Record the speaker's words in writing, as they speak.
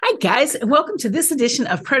Guys, and welcome to this edition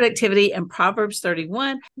of Productivity and Proverbs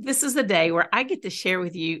 31. This is the day where I get to share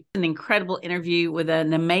with you an incredible interview with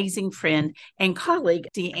an amazing friend and colleague,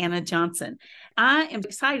 Deanna Johnson. I am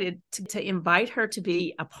excited to invite her to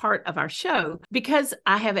be a part of our show because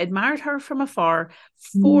I have admired her from afar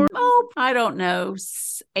for,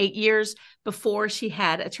 8 years before she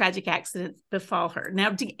had a tragic accident befall her.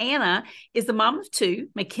 Now, Deanna is the mom of two,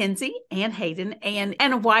 Mackenzie and Hayden, and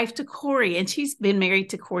a wife to Corey, and she's been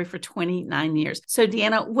married to Corey for 29 years. So,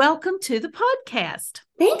 Deanna, welcome to the podcast.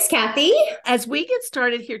 Thanks, Kathy. As we get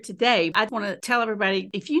started here today, I want to tell everybody,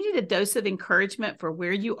 if you need a dose of encouragement for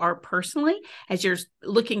where you are personally, as you're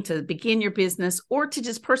looking to begin your business or to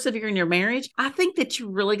just persevere in your marriage, I think that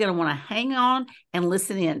you're really going to want to hang on and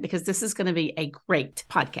listen in because this is going to be a great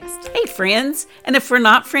podcast. Hey, friends. And if we're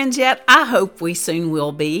not friends yet, I hope we soon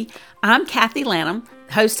will be. I'm Kathy Lanham,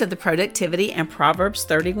 host of the Productivity and Proverbs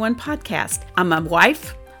 31 podcast. I'm a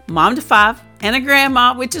wife, mom to 5, and a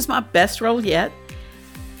grandma, which is my best role yet.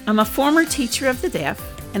 I'm a former teacher of the deaf,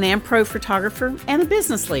 an AmPro photographer, and a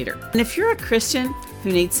business leader. And if you're a Christian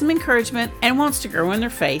who needs some encouragement and wants to grow in their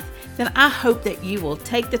faith, then I hope that you will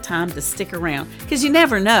take the time to stick around because you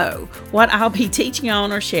never know what I'll be teaching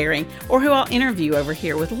on or sharing or who I'll interview over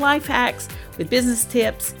here with life hacks, with business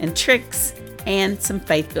tips and tricks, and some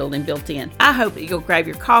faith building built in. I hope that you'll grab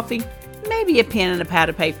your coffee, maybe a pen and a pad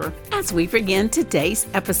of paper as we begin today's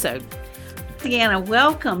episode. Deanna,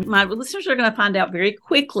 welcome. My listeners are going to find out very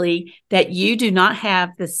quickly that you do not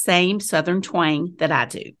have the same Southern twang that I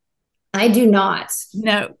do. I do not.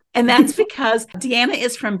 No. And that's because Deanna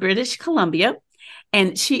is from British Columbia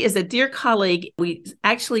and she is a dear colleague. We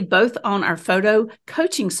actually both own our photo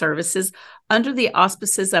coaching services under the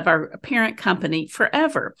auspices of our parent company,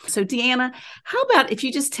 Forever. So Deanna, how about if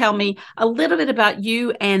you just tell me a little bit about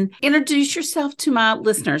you and introduce yourself to my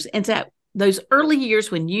listeners and to those early years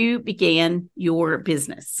when you began your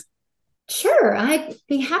business? Sure, I'd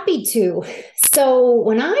be happy to. So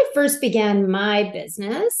when I first began my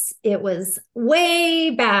business, it was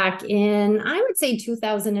way back in, I would say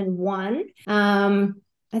 2001.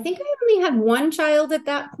 I think I only had one child at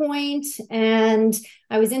that point, and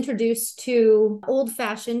I was introduced to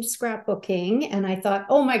old-fashioned scrapbooking, and I thought,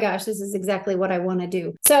 oh my gosh, this is exactly what I want to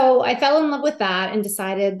do. So I fell in love with that and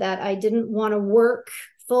decided that I didn't want to work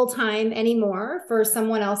full-time anymore for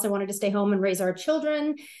someone else. I wanted to stay home and raise our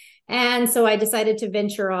children. And so I decided to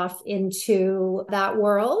venture off into that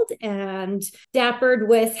world and dappered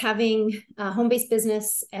with having a home-based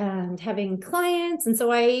business and having clients. And so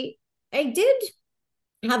I did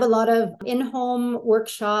have a lot of in-home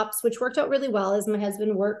workshops, which worked out really well as my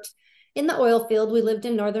husband worked in the oil field. We lived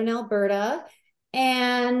in northern Alberta.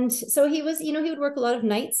 And so he would work a lot of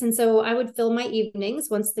nights. And so I would fill my evenings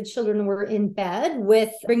once the children were in bed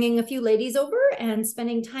with bringing a few ladies over and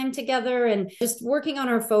spending time together and just working on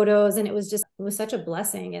our photos. And it was such a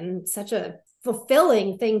blessing and such a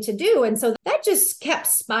fulfilling thing to do. And so that just kept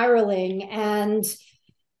spiraling. And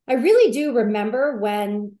I really do remember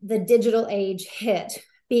when the digital age hit,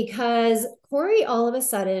 because Corey, all of a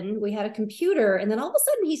sudden, we had a computer, and then all of a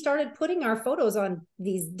sudden he started putting our photos on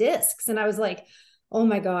these discs. And I was like, oh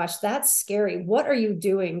my gosh, that's scary. What are you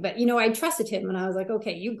doing? But, I trusted him and I was like,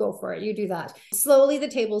 okay, you go for it. You do that. Slowly, the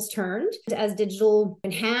tables turned as digital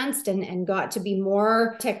enhanced and got to be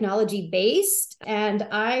more technology based. And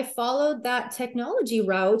I followed that technology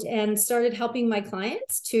route and started helping my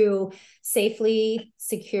clients to safely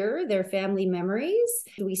secure their family memories.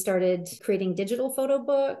 We started creating digital photo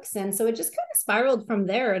books. And so it just kind of spiraled from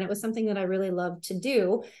there. And it was something that I really loved to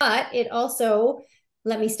do. But it also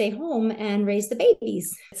let me stay home and raise the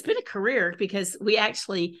babies. It's been a career because we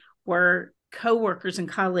actually were co-workers and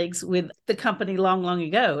colleagues with the company long, long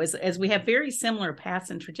ago, as we have very similar paths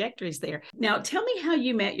and trajectories there. Now, tell me how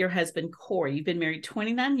you met your husband, Corey. You've been married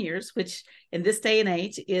 29 years, which in this day and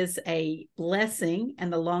age is a blessing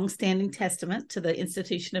and a long-standing testament to the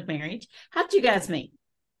institution of marriage. How did you guys meet?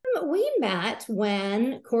 We met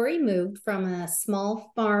when Corey moved from a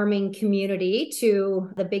small farming community to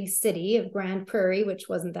the big city of Grand Prairie, which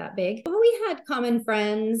wasn't that big. We had common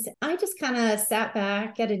friends. I just kind of sat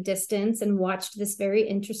back at a distance and watched this very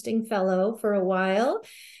interesting fellow for a while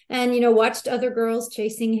and, watched other girls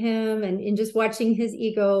chasing him and just watching his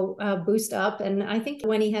ego boost up. And I think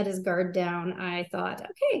when he had his guard down, I thought,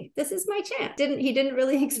 okay, this is my chance. He didn't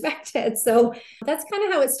really expect it. So that's kind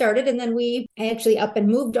of how it started. And then I actually up and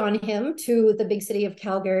moved on him to the big city of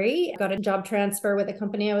Calgary, got a job transfer with a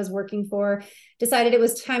company I was working for, decided it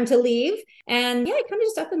was time to leave. And yeah, I kind of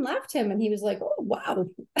just up and left him. And he was like, oh, wow,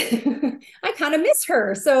 I kind of miss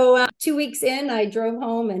her. So 2 weeks in, I drove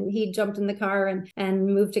home and he jumped in the car and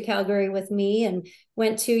moved to Calgary with me and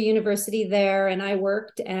went to university there. And I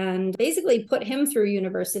worked and basically put him through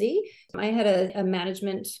university. I had a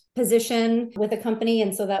management position with a company.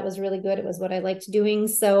 And so that was really good. It was what I liked doing.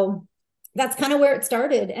 So that's kind of where it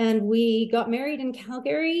started. And we got married in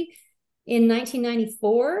Calgary in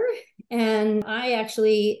 1994. And I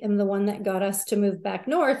actually am the one that got us to move back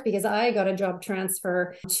north because I got a job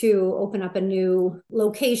transfer to open up a new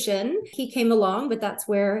location. He came along, but that's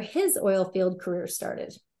where his oil field career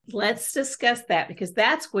started. Let's discuss that, because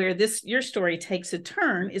that's where your story takes a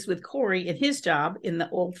turn, is with Corey and his job in the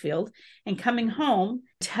oil field and coming home.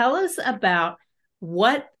 Tell us about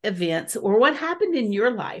what events or what happened in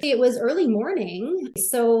your life. It was early morning.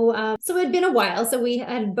 So it had been a while. So we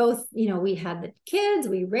had both, we had the kids,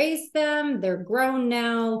 we raised them. They're grown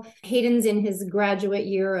now. Hayden's in his graduate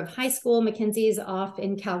year of high school. Mackenzie's off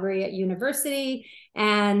in Calgary at university.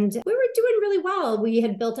 And we were doing really well. We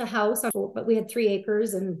had built a house, but we had 3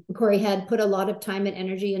 acres, and Corey had put a lot of time and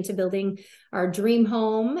energy into building our dream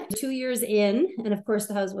home. 2 years in, and of course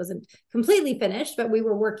the house wasn't completely finished, but we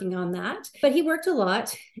were working on that. But he worked a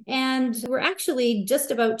lot, and we're actually just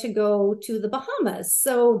about to go to the Bahamas.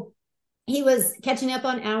 So he was catching up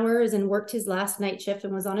on hours and worked his last night shift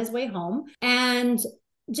and was on his way home. And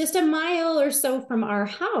just a mile or so from our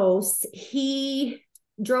house, he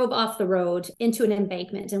drove off the road into an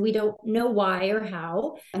embankment, and we don't know why or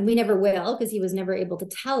how, and we never will because he was never able to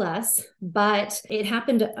tell us. But it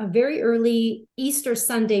happened a very early Easter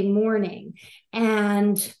Sunday morning,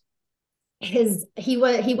 and he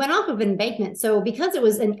went off of an embankment. So because it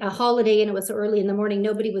was a holiday and it was so early in the morning,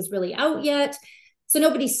 nobody was really out yet. So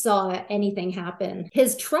nobody saw anything happen.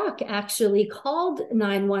 His truck actually called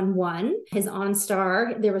 911, his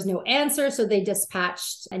OnStar. There was no answer, so they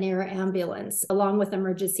dispatched an air ambulance along with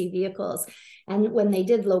emergency vehicles. And when they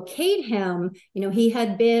did locate him, he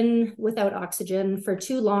had been without oxygen for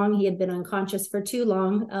too long. He had been unconscious for too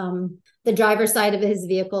long. The driver's side of his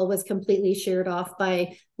vehicle was completely sheared off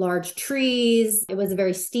by large trees. It was a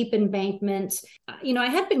very steep embankment. I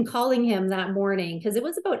had been calling him that morning because it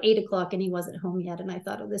was about 8 o'clock and he wasn't home yet. And I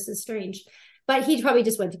thought, oh, this is strange. But he probably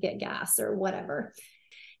just went to get gas or whatever.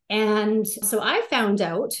 And so I found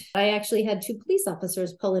out I actually had 2 police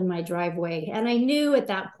officers pull in my driveway. And I knew at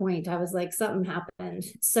that point, I was like, something happened.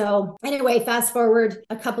 So anyway, fast forward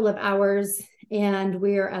a couple of hours, and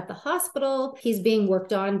we're at the hospital. He's being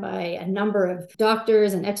worked on by a number of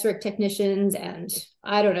doctors and X-ray technicians and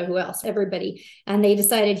I don't know who else, everybody. And they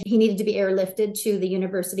decided he needed to be airlifted to the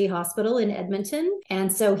University Hospital in Edmonton.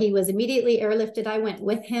 And so he was immediately airlifted. I went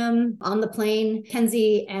with him on the plane.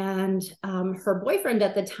 Kenzie and her boyfriend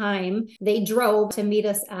at the time, they drove to meet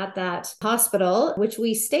us at that hospital, which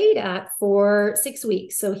we stayed at for 6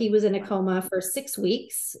 weeks. So he was in a coma for 6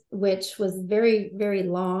 weeks, which was very, very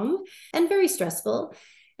long and very stressful.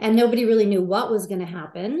 And nobody really knew what was going to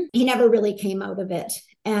happen. He never really came out of it.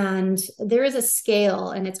 And there is a scale,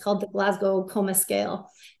 and it's called the Glasgow Coma Scale.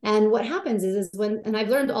 And what happens is and I've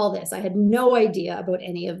learned all this, I had no idea about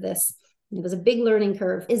any of this. It was a big learning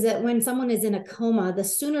curve, is that when someone is in a coma, the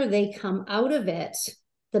sooner they come out of it,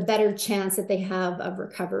 the better chance that they have of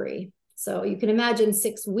recovery. So you can imagine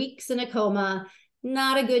 6 weeks in a coma,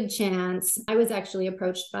 not a good chance. I was actually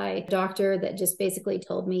approached by a doctor that just basically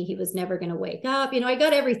told me he was never going to wake up. I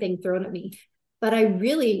got everything thrown at me, but I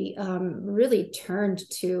really, really turned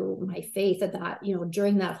to my faith at that,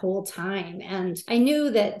 during that whole time. And I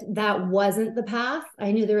knew that wasn't the path.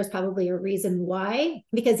 I knew there was probably a reason why,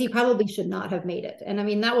 because he probably should not have made it. And I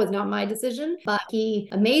mean, that was not my decision, but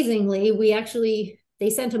amazingly, they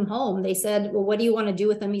sent him home. They said, well, what do you want to do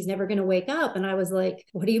with him? He's never going to wake up. And I was like,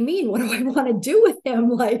 what do you mean? What do I want to do with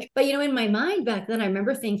him? But in my mind back then, I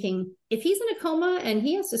remember thinking, if he's in a coma and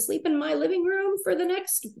he has to sleep in my living room for the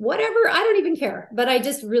next whatever, I don't even care. But I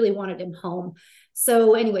just really wanted him home.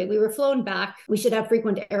 So anyway, we were flown back. We should have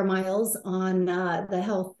frequent air miles on the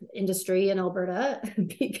health industry in Alberta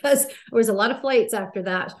because there was a lot of flights after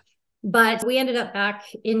that. But we ended up back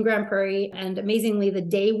in Grand Prairie, and amazingly, the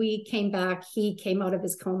day we came back, he came out of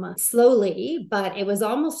his coma slowly, but it was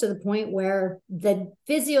almost to the point where the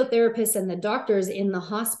physiotherapists and the doctors in the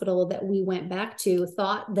hospital that we went back to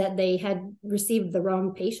thought that they had received the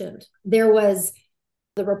wrong patient.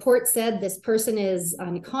 The report said this person is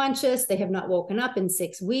unconscious. They have not woken up in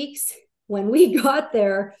 6 weeks. When we got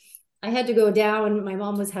there, I had to go down. My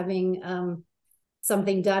mom was having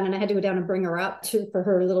something done, and I had to go down and bring her up for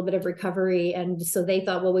her a little bit of recovery. And so they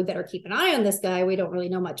thought, well, we better keep an eye on this guy. We don't really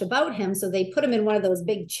know much about him. So they put him in one of those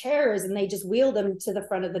big chairs and they just wheeled him to the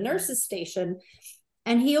front of the nurse's station.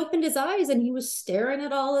 And he opened his eyes and he was staring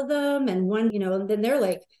at all of them. And one, and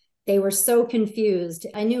then they were so confused.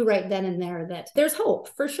 I knew right then and there that there's hope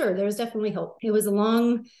for sure. There's definitely hope. It was a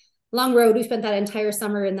long road. We spent that entire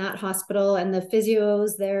summer in that hospital, and the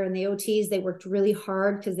physios there and the OTs, they worked really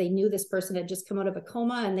hard because they knew this person had just come out of a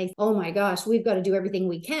coma, and they, oh my gosh, we've got to do everything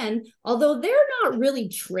we can. Although they're not really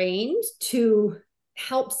trained to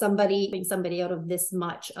help somebody out of this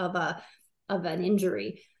much of an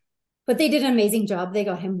injury. But they did an amazing job. They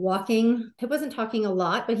got him walking. He wasn't talking a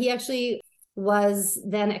lot, but he actually was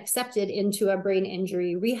then accepted into a brain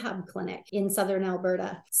injury rehab clinic in Southern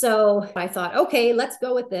Alberta. So I thought, okay, let's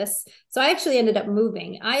go with this. So I actually ended up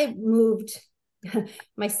moving. I moved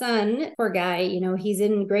my son, poor guy, he's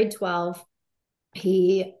in grade 12.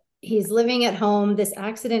 He's living at home. This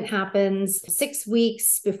accident happens 6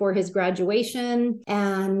 weeks before his graduation.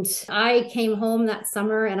 And I came home that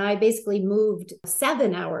summer and I basically moved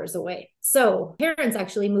 7 hours away. So parents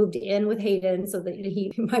actually moved in with Hayden so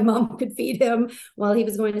that my mom could feed him while he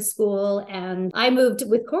was going to school. And I moved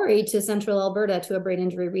with Corey to Central Alberta to a brain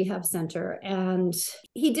injury rehab center. And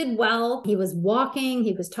he did well. He was walking,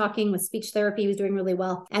 he was talking with speech therapy, he was doing really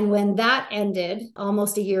well. And when that ended,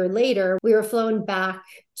 almost a year later, we were flown back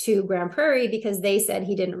to Grand Prairie because they said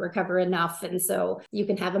he didn't recover enough. And so you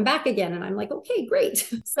can have him back again. And I'm like, okay,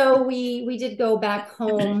 great. So we did go back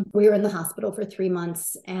home. We were in the hospital for 3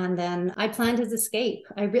 months. And then I planned his escape.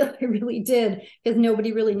 I really did, because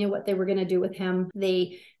nobody really knew what they were going to do with him.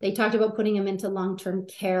 They talked about putting him into long-term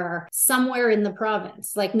care somewhere in the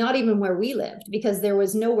province, like not even where we lived, because there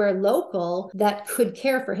was nowhere local that could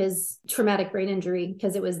care for his traumatic brain injury,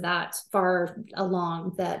 because it was that far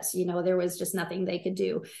along that, there was just nothing they could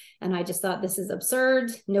do. And I just thought, this is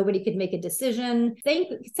absurd. Nobody could make a decision. Thank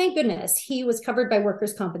goodness he was covered by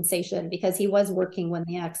workers' compensation, because he was working when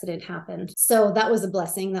the accident happened. So that was a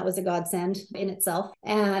blessing. That was a godsend in itself.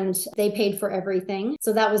 And they paid for everything.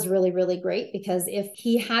 So that was really, really great, because if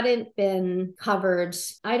he hadn't been covered,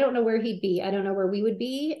 I don't know where he'd be. I don't know where we would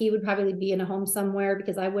be. He would probably be in a home somewhere,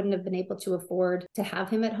 because I wouldn't have been able to afford to have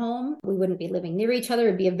him at home. We wouldn't be living near each other.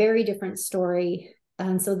 It'd be a very different story.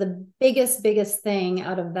 And so the biggest thing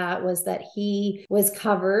out of that was that he was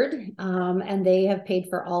covered, and they have paid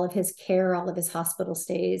for all of his care, all of his hospital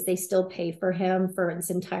stays. They still pay for him for his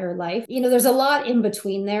entire life. There's a lot in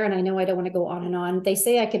between there, and I know I don't want to go on and on. They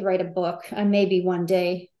say I could write a book, maybe one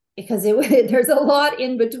day, because there's a lot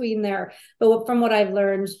in between there. But from what I've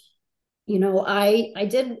learned, I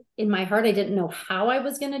did, in my heart, I didn't know how I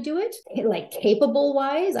was going to do it. Like, capable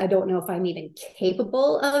wise, I don't know if I'm even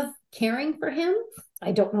capable of caring for him.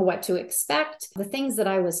 I don't know what to expect. The things that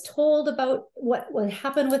I was told about what would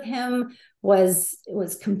happen with him was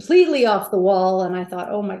completely off the wall. And I thought,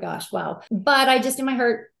 oh my gosh, wow. But I just, in my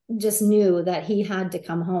heart, just knew that he had to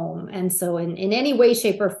come home. And so in any way,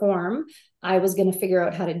 shape, or form, I was going to figure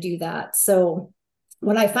out how to do that. So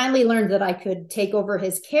when I finally learned that I could take over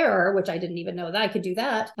his care, which I didn't even know that I could do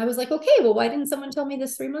that, I was like, okay, well, why didn't someone tell me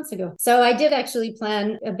this 3 months ago? So I did actually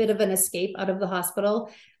plan a bit of an escape out of the hospital.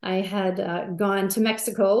 I had gone to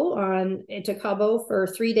Mexico to Cabo for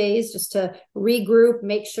 3 days just to regroup,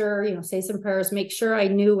 make sure, say some prayers, make sure I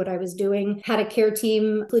knew what I was doing. Had a care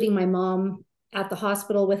team, including my mom, at the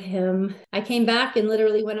hospital with him. I came back and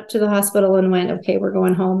literally went up to the hospital and went, okay, we're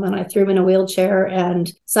going home. And I threw him in a wheelchair and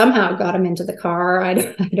somehow got him into the car. I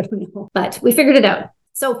don't know, but we figured it out.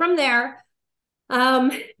 So from there,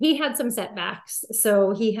 he had some setbacks.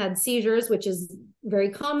 So he had seizures, which is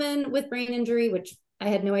very common with brain injury, which I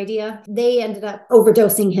had no idea. They ended up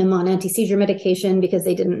overdosing him on anti-seizure medication because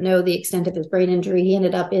they didn't know the extent of his brain injury. He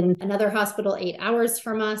ended up in another hospital 8 hours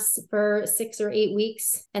from us for 6 or 8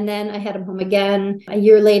 weeks. And then I had him home again. A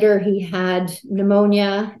year later, he had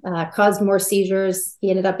pneumonia, caused more seizures. He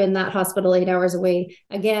ended up in that hospital 8 hours away.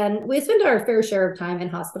 Again, we spent our fair share of time in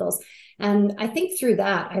hospitals. And I think through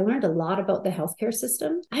that, I learned a lot about the healthcare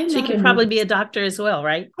system. So you could probably be a doctor as well,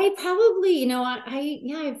 right? I probably,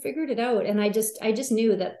 I figured it out. And I just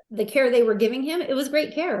knew that the care they were giving him, it was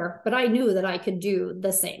great care, but I knew that I could do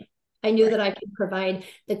the same. I knew that I could provide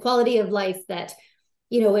the quality of life that,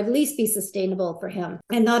 at least be sustainable for him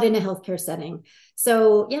and not in a healthcare setting.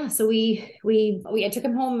 So I took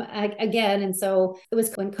him home again. And so it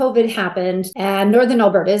was when COVID happened, and Northern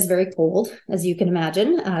Alberta is very cold, as you can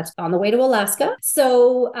imagine. It's on the way to Alaska.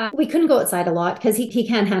 So we couldn't go outside a lot because he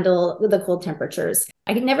can't handle the cold temperatures.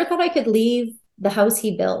 I never thought I could leave the house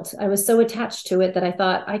he built. I was so attached to it that I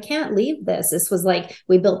thought, I can't leave this. This was like,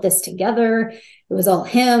 we built this together. It was all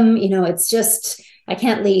him, it's just, I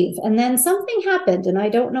can't leave. And then something happened and I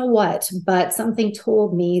don't know what, but something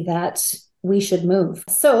told me that we should move.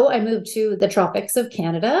 So I moved to the tropics of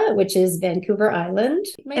Canada, which is Vancouver Island.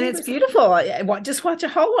 And it's beautiful. Just watch a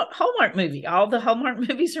Hallmark movie. All the Hallmark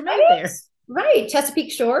movies are made there. Right.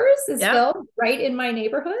 Chesapeake Shores is filmed right in my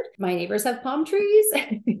neighborhood. My neighbors have palm trees.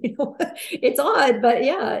 It's odd, but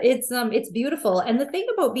yeah, it's beautiful. And the thing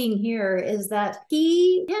about being here is that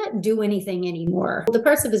he can't do anything anymore. The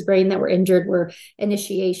parts of his brain that were injured were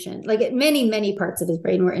initiation. Like many, many parts of his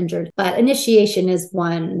brain were injured, but initiation is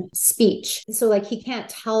one, speech. So like he can't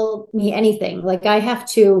tell me anything. Like I have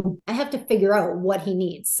to figure out what he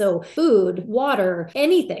needs. So food, water,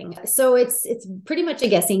 anything. So it's pretty much a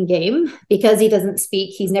guessing game. Because he doesn't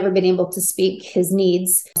speak, he's never been able to speak his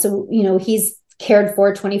needs. So, he's cared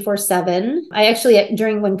for 24/7. I actually,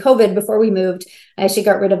 when COVID, before we moved, I actually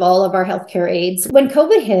got rid of all of our healthcare aides. When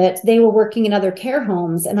COVID hit, they were working in other care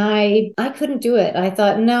homes and I couldn't do it. I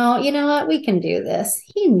thought, no, you know what? We can do this.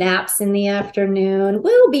 He naps in the afternoon.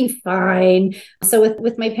 We'll be fine. So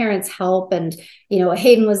with my parents' help and,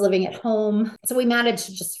 Hayden was living at home. So we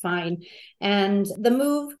managed just fine. And the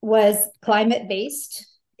move was climate-based.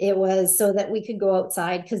 It was so that we could go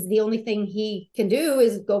outside because the only thing he can do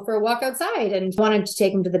is go for a walk outside, and I wanted to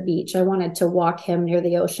take him to the beach. I wanted to walk him near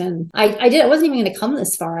the ocean. I wasn't even going to come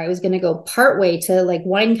this far. I was going to go partway to like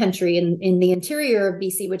wine country in the interior of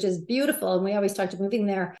BC, which is beautiful. And we always talked about moving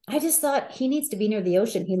there. I just thought he needs to be near the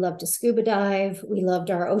ocean. He loved to scuba dive. We loved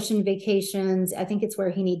our ocean vacations. I think it's where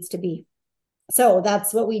he needs to be. So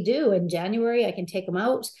that's what we do. In January, I can take him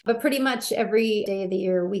out, but pretty much every day of the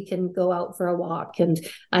year, we can go out for a walk. And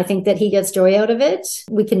I think that he gets joy out of it.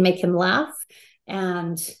 We can make him laugh.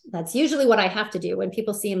 And that's usually what I have to do. When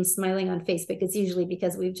people see him smiling on Facebook, it's usually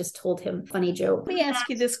because we've just told him a funny joke. Let me ask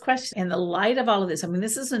you this question. In the light of all of this, I mean,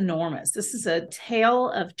 this is enormous. This is a tale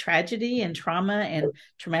of tragedy and trauma and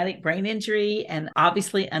traumatic brain injury, and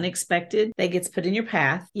obviously unexpected that gets put in your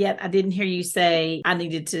path. Yet I didn't hear you say, I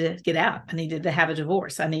needed to get out. I needed to have a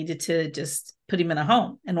divorce. I needed to just put him in a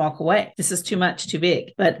home and walk away. This is too much, too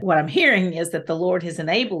big. But what I'm hearing is that the Lord has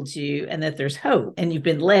enabled you and that there's hope, and you've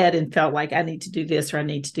been led and felt like I need to do this or I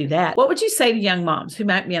need to do that. What would you say to young moms who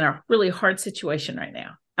might be in a really hard situation right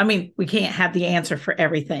now? I mean, we can't have the answer for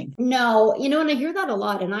everything. No, and I hear that a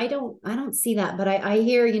lot, and I don't see that, but I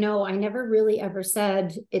hear, I never really ever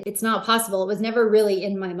said it's not possible. It was never really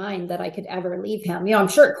in my mind that I could ever leave him. I'm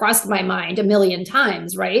sure it crossed my mind a million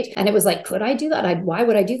times, right? And it was like, could I do that? Why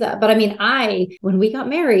would I do that? But I mean, when we got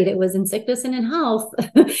married, it was in sickness and in health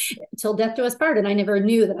till death do us part. And I never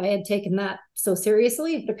knew that I had taken that so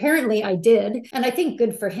seriously, but apparently I did. And I think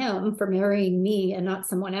good for him for marrying me and not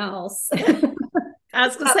someone else. I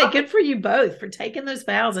was going to say, good for you both for taking those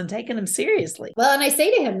vows and taking them seriously. Well, and I say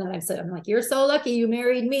to him that I'm like, you're so lucky you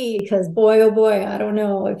married me, because boy, oh boy, I don't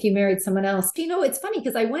know if you married someone else. It's funny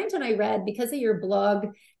because I went and I read, because of your blog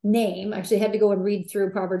name, I actually had to go and read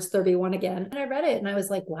through Proverbs 31 again. And I read it and I was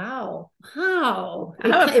like, wow. I'm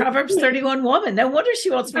a Proverbs 31 woman. No wonder she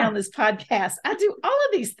wants me on this podcast. I do all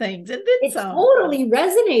of these things and then some. Totally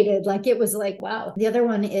resonated. Like it was like, wow. The other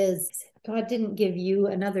one is, God didn't give you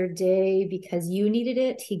another day because you needed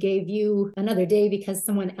it. He gave you another day because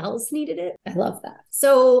someone else needed it. I love that.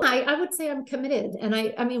 So I would say I'm committed. And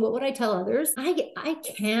I mean, what would I tell others? I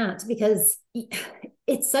can't, because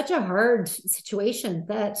it's such a hard situation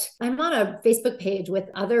that I'm on a Facebook page with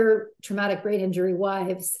other traumatic brain injury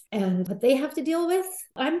wives, and what they have to deal with,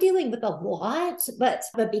 I'm dealing with a lot, but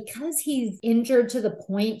because he's injured to the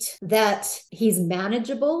point that he's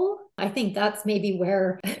manageable, I think that's maybe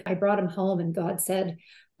where I brought him home and God said,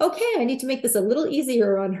 okay, I need to make this a little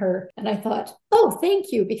easier on her. And I thought, oh,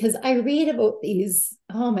 thank you. Because I read about these,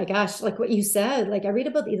 oh my gosh, like what you said, like I read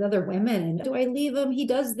about these other women, and do I leave him? He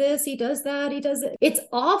does this, he does that, he does it. It's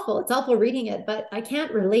awful. It's awful reading it, but I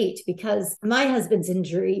can't relate because my husband's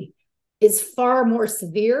injury is far more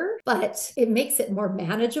severe, but it makes it more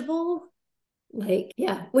manageable. Like,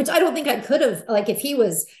 yeah, which I don't think I could have, like if he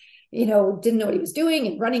was, didn't know what he was doing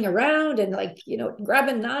and running around and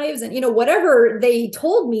grabbing knives and, whatever they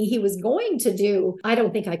told me he was going to do, I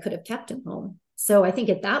don't think I could have kept him home. So I think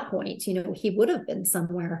at that point, he would have been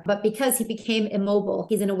somewhere, but because he became immobile,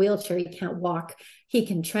 he's in a wheelchair, he can't walk, he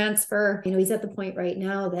can transfer, he's at the point right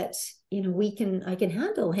now that, I can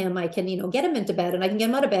handle him. I can, get him into bed and I can get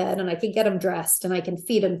him out of bed and I can get him dressed and I can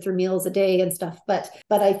feed him 3 meals a day and stuff. But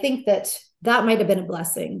I think that might've been a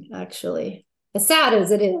blessing, actually. As sad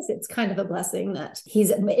as it is, it's kind of a blessing that he's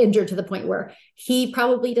injured to the point where he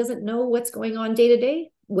probably doesn't know what's going on day to day,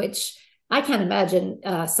 which I can't imagine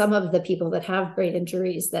some of the people that have brain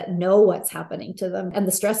injuries that know what's happening to them and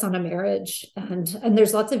the stress on a marriage. And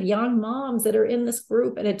there's lots of young moms that are in this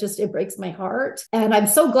group, and it breaks my heart. And I'm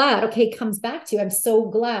so glad, okay, it comes back to, I'm so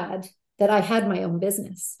glad that I had my own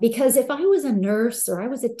business, because if I was a nurse or I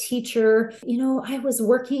was a teacher, I was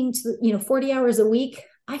working 40 hours a week,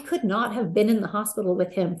 I could not have been in the hospital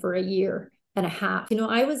with him for a year and a half.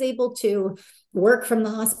 I was able to work from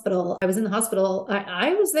the hospital. I was in the hospital.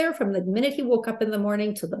 I was there from the minute he woke up in the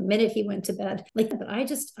morning till the minute he went to bed.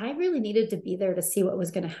 I really needed to be there to see what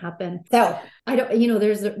was going to happen. So I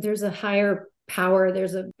don't, there's a higher power.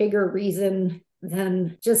 There's a bigger reason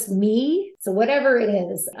than just me. So whatever it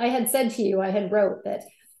is, I had said to you, I had wrote that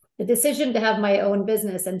the decision to have my own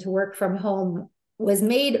business and to work from home was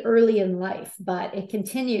made early in life, but it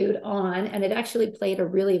continued on, and it actually played a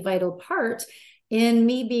really vital part in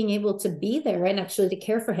me being able to be there and actually to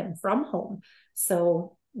care for him from home.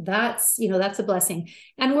 So that's a blessing.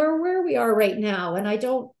 And we're where we are right now. And I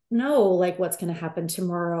don't know what's going to happen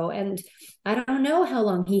tomorrow. And I don't know how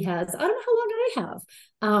long he has. I don't know how long I have.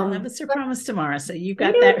 That's your promise tomorrow. So you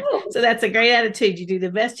got that. Know. So that's a great attitude. You do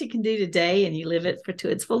the best you can do today and you live it to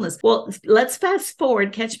its fullness. Well, let's fast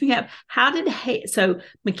forward. Catch me up. So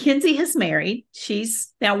Mackenzie has married.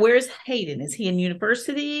 Now where's Hayden? Is he in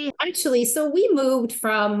university? Actually, so we moved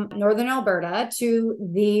from Northern Alberta to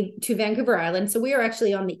Vancouver Island. So we are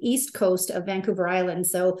actually on the east coast of Vancouver Island.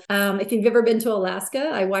 So if you've ever been to Alaska,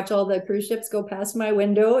 I watch all the cruise ships go past my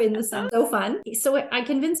window in the sun. So fun. So I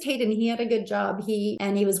convinced Hayden, he had a good job. He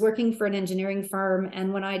was working for an engineering firm.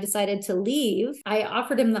 And when I decided to leave, I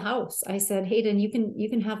offered him the house. I said, Hayden, you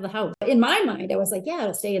can have the house. In my mind, I was like, yeah,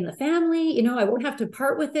 it'll stay in the family. I won't have to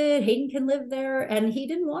part with it. Hayden can live there. And he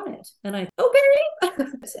didn't want it. And I, okay.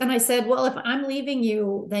 And I said, well, if I'm leaving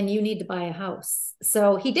you, then you need to buy a house.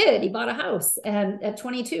 So he did. He bought a house, and at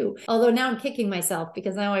 22, although now I'm kicking myself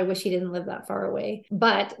because now I wish he didn't live that far away,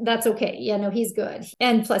 but that's okay. Yeah, no, he's good.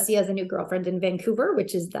 And plus he has a new girlfriend in Vancouver,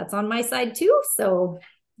 that's on my side too. So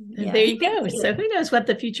yeah. There you go. So who knows what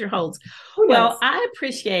the future holds? Well, I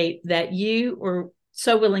appreciate that you were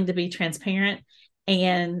so willing to be transparent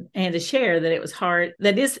and to share that it was hard.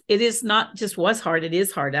 It is not just was hard. It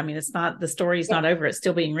is hard. I mean, it's not, the story's not over. It's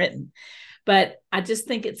still being written. But I just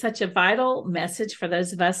think it's such a vital message for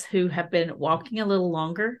those of us who have been walking a little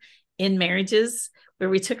longer in marriages where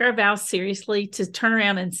we took our vows seriously, to turn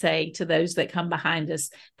around and say to those that come behind us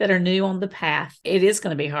that are new on the path, it is going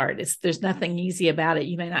to be hard. There's nothing easy about it.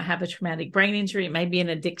 You may not have a traumatic brain injury. It may be an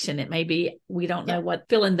addiction. It may be, we don't know what,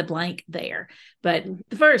 fill in the blank there. But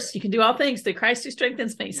first, you can do all things through Christ who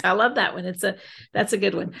strengthens me. So I love that one. That's a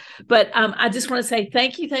good one. But I just want to say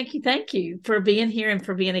thank you for being here and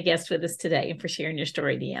for being a guest with us today and for sharing your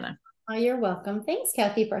story, Deanna. Oh, you're welcome. Thanks,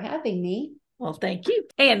 Kathy, for having me. Well, thank you.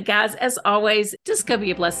 And guys, as always, just go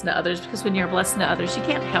be a blessing to others, because when you're a blessing to others, you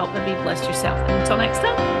can't help but be blessed yourself. And until next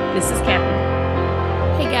time, this is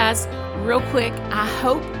Kathy. Hey guys, real quick, I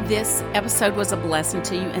hope this episode was a blessing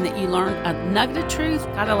to you and that you learned a nugget of truth,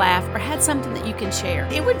 got a laugh, or had something that you can share.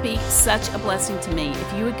 It would be such a blessing to me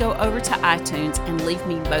if you would go over to iTunes and leave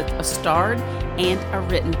me both a starred and a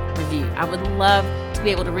written review. I would love to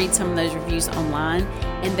be able to read some of those reviews online,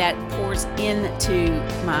 and that pours into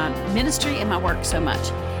my ministry and my work so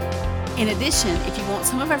much. In addition, if you want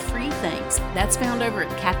some of our free things, that's found over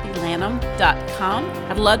at kathylanham.com.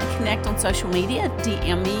 I'd love to connect on social media.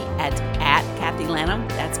 DM me at Kathy Lanham.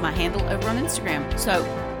 That's my handle over on Instagram. So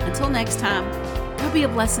until next time, go be a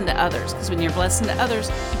blessing to others, because when you're a blessing to others,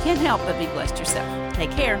 you can't help but be blessed yourself.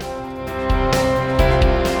 Take care.